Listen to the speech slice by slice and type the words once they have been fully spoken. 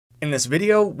In this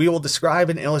video, we will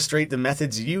describe and illustrate the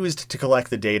methods used to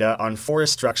collect the data on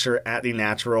forest structure at the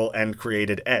natural and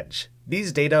created edge.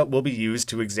 These data will be used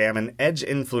to examine edge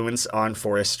influence on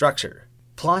forest structure.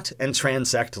 Plot and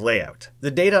transect layout.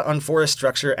 The data on forest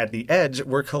structure at the edge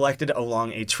were collected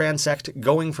along a transect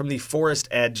going from the forest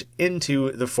edge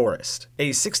into the forest. A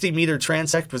 60-meter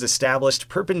transect was established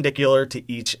perpendicular to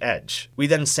each edge. We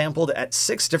then sampled at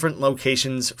 6 different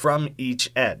locations from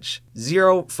each edge: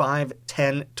 0, 5,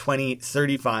 10, 20,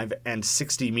 35, and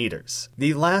 60 meters.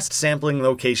 The last sampling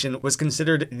location was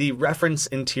considered the reference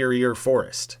interior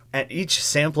forest. At each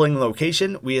sampling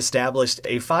location, we established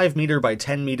a 5 meter by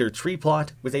 10 meter tree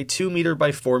plot with a 2 meter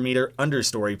by 4 meter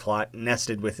understory plot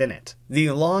nested within it.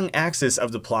 The long axis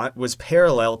of the plot was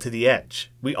parallel to the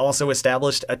edge. We also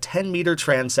established a 10 meter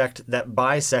transect that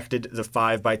bisected the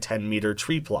 5 by 10 meter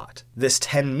tree plot. This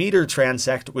 10 meter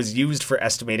transect was used for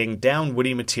estimating down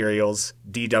woody materials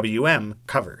 (DWM)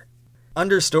 cover.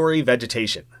 Understory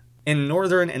vegetation. In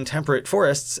northern and temperate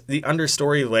forests, the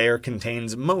understory layer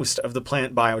contains most of the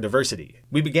plant biodiversity.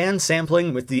 We began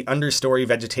sampling with the understory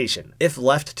vegetation. If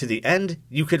left to the end,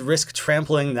 you could risk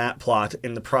trampling that plot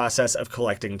in the process of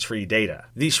collecting tree data.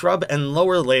 The shrub and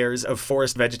lower layers of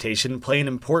forest vegetation play an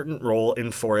important role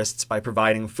in forests by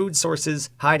providing food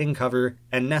sources, hiding cover,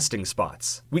 and nesting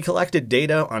spots. We collected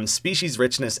data on species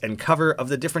richness and cover of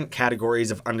the different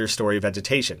categories of understory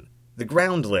vegetation. The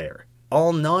ground layer,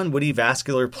 all non-woody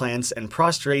vascular plants and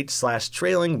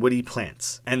prostrate/trailing woody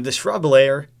plants, and the shrub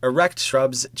layer, erect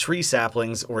shrubs, tree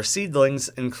saplings, or seedlings,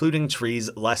 including trees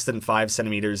less than 5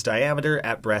 centimeters diameter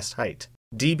at breast height.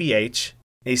 DBH,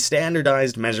 a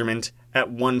standardized measurement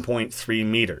at 1.3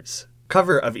 meters.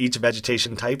 Cover of each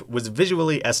vegetation type was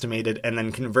visually estimated and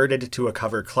then converted to a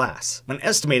cover class. When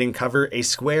estimating cover, a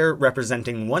square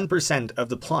representing 1% of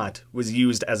the plot was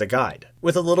used as a guide.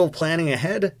 With a little planning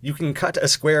ahead, you can cut a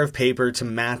square of paper to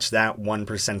match that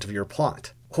 1% of your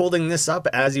plot. Holding this up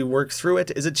as you work through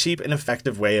it is a cheap and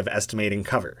effective way of estimating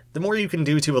cover. The more you can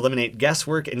do to eliminate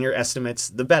guesswork in your estimates,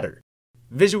 the better.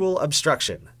 Visual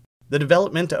obstruction. The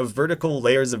development of vertical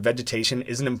layers of vegetation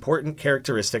is an important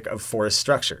characteristic of forest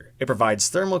structure. It provides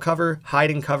thermal cover,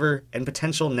 hiding cover, and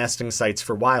potential nesting sites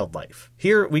for wildlife.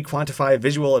 Here, we quantify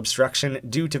visual obstruction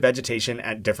due to vegetation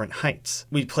at different heights.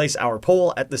 We place our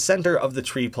pole at the center of the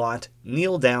tree plot,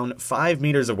 kneel down 5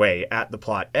 meters away at the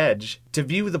plot edge to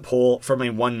view the pole from a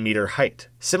 1 meter height.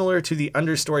 Similar to the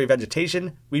understory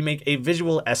vegetation, we make a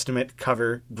visual estimate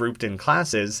cover grouped in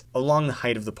classes along the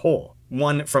height of the pole.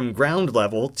 One from ground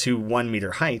level to 1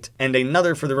 meter height, and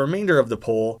another for the remainder of the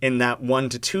pole in that 1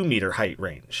 to 2 meter height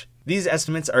range. These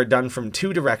estimates are done from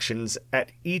 2 directions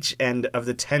at each end of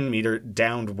the 10 meter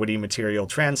downed woody material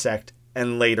transect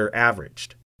and later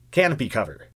averaged. Canopy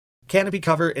cover. Canopy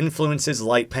cover influences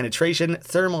light penetration,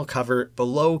 thermal cover,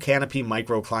 below canopy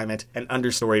microclimate, and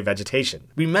understory vegetation.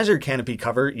 We measure canopy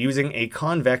cover using a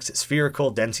convex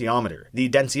spherical densiometer. The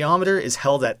densiometer is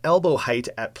held at elbow height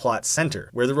at plot center,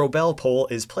 where the robel pole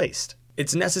is placed.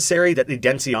 It's necessary that the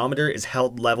densiometer is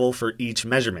held level for each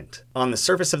measurement. On the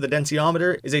surface of the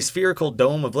densiometer is a spherical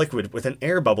dome of liquid with an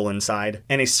air bubble inside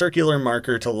and a circular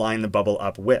marker to line the bubble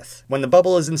up with. When the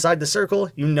bubble is inside the circle,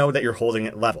 you know that you're holding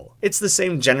it level. It's the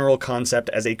same general concept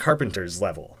as a carpenter's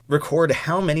level. Record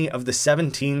how many of the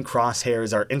 17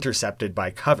 crosshairs are intercepted by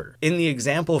cover. In the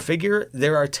example figure,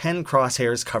 there are 10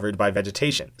 crosshairs covered by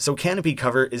vegetation, so canopy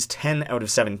cover is 10 out of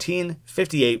 17,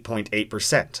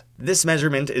 58.8%. This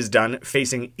measurement is done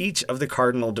facing each of the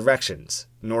cardinal directions,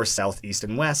 north, south, east,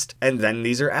 and west, and then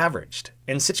these are averaged.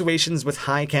 In situations with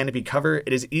high canopy cover,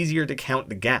 it is easier to count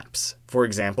the gaps. For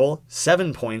example,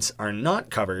 7 points are not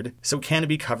covered, so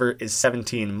canopy cover is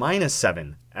 17 minus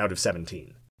 7 out of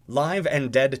 17. Live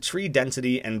and dead tree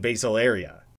density and basal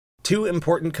area. 2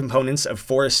 important components of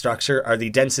forest structure are the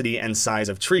density and size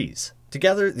of trees.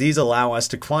 Together, these allow us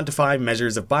to quantify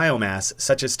measures of biomass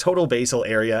such as total basal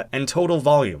area and total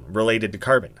volume related to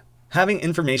carbon. Having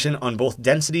information on both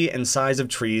density and size of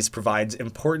trees provides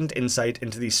important insight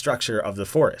into the structure of the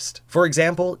forest. For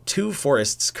example, 2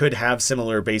 forests could have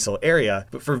similar basal area,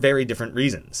 but for very different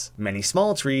reasons. Many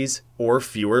small trees, or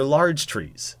fewer large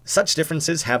trees. Such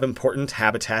differences have important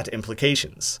habitat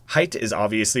implications. Height is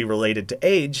obviously related to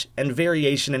age, and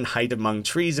variation in height among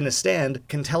trees in a stand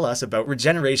can tell us about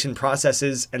regeneration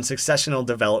processes and successional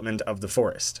development of the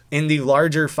forest. In the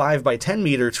larger 5 by 10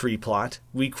 meter tree plot,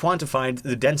 we quantified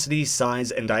the density,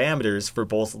 size, and diameters for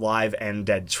both live and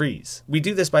dead trees. We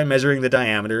do this by measuring the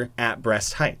diameter at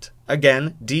breast height.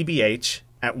 Again, DBH,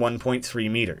 at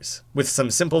 1.3 meters. With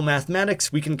some simple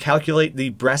mathematics, we can calculate the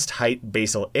breast height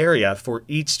basal area for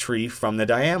each tree from the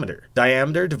diameter.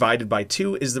 Diameter divided by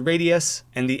 2 is the radius,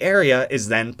 and the area is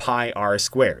then pi r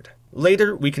squared.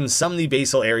 Later, we can sum the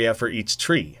basal area for each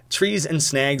tree. Trees and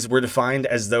snags were defined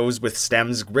as those with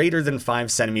stems greater than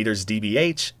 5 centimeters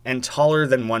dBH and taller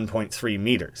than 1.3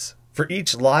 meters. For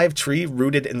each live tree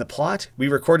rooted in the plot, we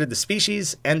recorded the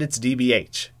species and its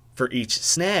dBH. For each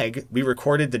snag, we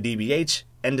recorded the dBH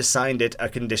and assigned it a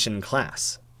condition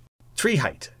class. Tree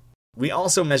height. We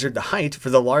also measured the height for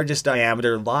the largest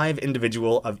diameter live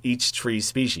individual of each tree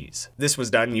species. This was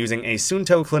done using a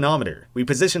Sunto clinometer. We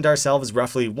positioned ourselves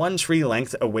roughly 1 tree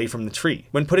length away from the tree.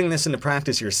 When putting this into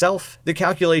practice yourself, the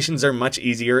calculations are much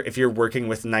easier if you're working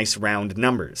with nice round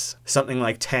numbers, something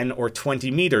like 10 or 20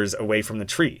 meters away from the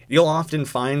tree. You'll often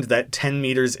find that 10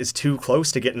 meters is too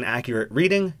close to get an accurate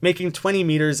reading, making 20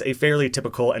 meters a fairly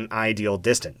typical and ideal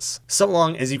distance, so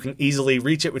long as you can easily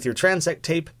reach it with your transect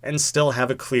tape and still have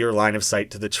a clear line of sight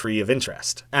to the tree of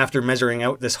interest. After measuring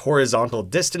out this horizontal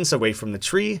distance away from the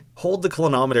tree, hold the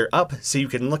clinometer up so you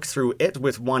can look through it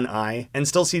with one eye and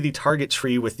still see the target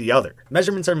tree with the other.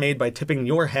 Measurements are made by tipping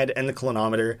your head and the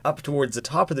clinometer up towards the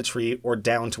top of the tree or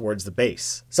down towards the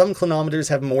base. Some clinometers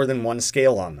have more than one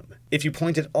scale on them. If you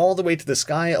point it all the way to the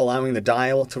sky, allowing the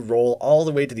dial to roll all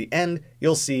the way to the end,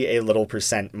 you'll see a little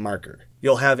 % marker.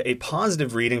 You'll have a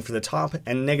positive reading for the top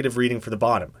and negative reading for the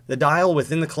bottom. The dial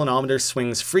within the clinometer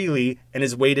swings freely and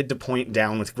is weighted to point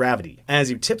down with gravity. As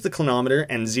you tip the clinometer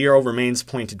and 0 remains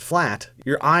pointed flat,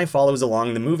 your eye follows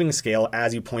along the moving scale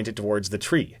as you point it towards the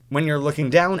tree. When you're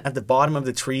looking down at the bottom of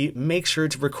the tree, make sure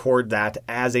to record that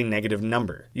as a negative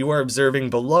number. You are observing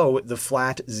below the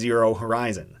flat 0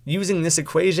 horizon. Using this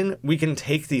equation, we can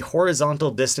take the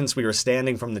horizontal distance we were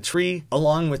standing from the tree,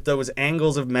 along with those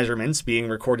angles of measurements being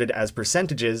recorded as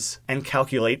percentages, and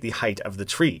calculate the height of the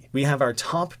tree. We have our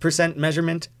top %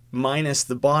 measurement minus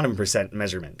the bottom %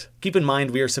 measurement. Keep in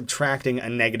mind we are subtracting a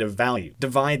negative value.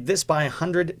 Divide this by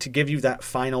 100 to give you that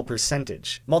final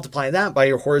percentage. Multiply that by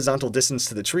your horizontal distance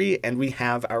to the tree and we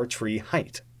have our tree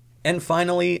height. And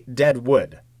finally, dead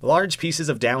wood. Large pieces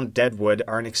of downed dead wood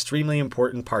are an extremely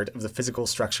important part of the physical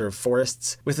structure of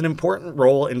forests, with an important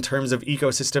role in terms of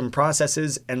ecosystem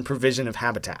processes and provision of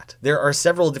habitat. There are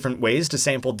several different ways to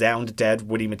sample downed dead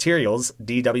woody materials,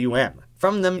 DWM.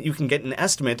 From them, you can get an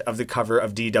estimate of the cover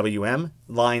of DWM,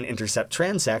 line intercept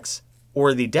transects,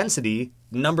 or the density,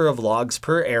 number of logs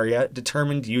per area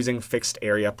determined using fixed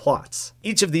area plots.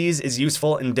 Each of these is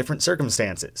useful in different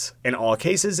circumstances. In all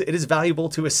cases, it is valuable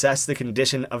to assess the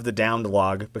condition of the downed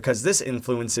log because this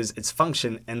influences its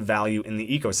function and value in the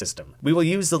ecosystem. We will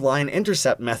use the line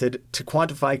intercept method to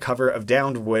quantify cover of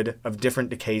downed wood of different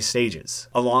decay stages.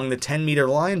 Along the 10-meter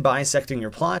line bisecting your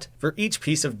plot, for each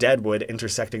piece of dead wood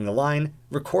intersecting the line,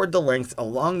 record the length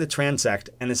along the transect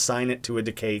and assign it to a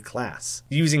decay class.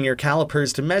 Using your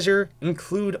calipers to measure,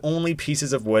 include only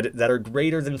pieces of wood that are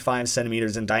greater than 5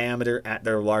 centimeters in diameter at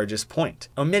their largest point,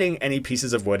 omitting any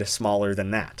pieces of wood smaller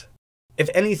than that. If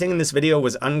anything in this video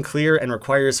was unclear and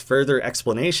requires further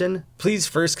explanation, please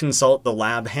first consult the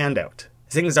lab handout.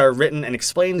 Things are written and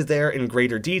explained there in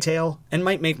greater detail, and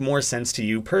might make more sense to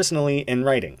you personally in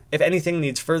writing. If anything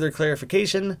needs further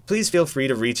clarification, please feel free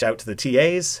to reach out to the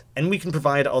TAs, and we can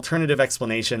provide alternative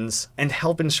explanations and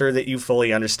help ensure that you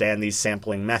fully understand these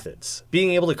sampling methods.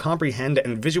 Being able to comprehend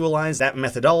and visualize that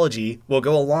methodology will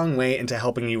go a long way into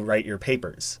helping you write your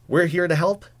papers. We're here to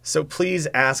help, so please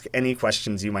ask any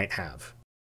questions you might have.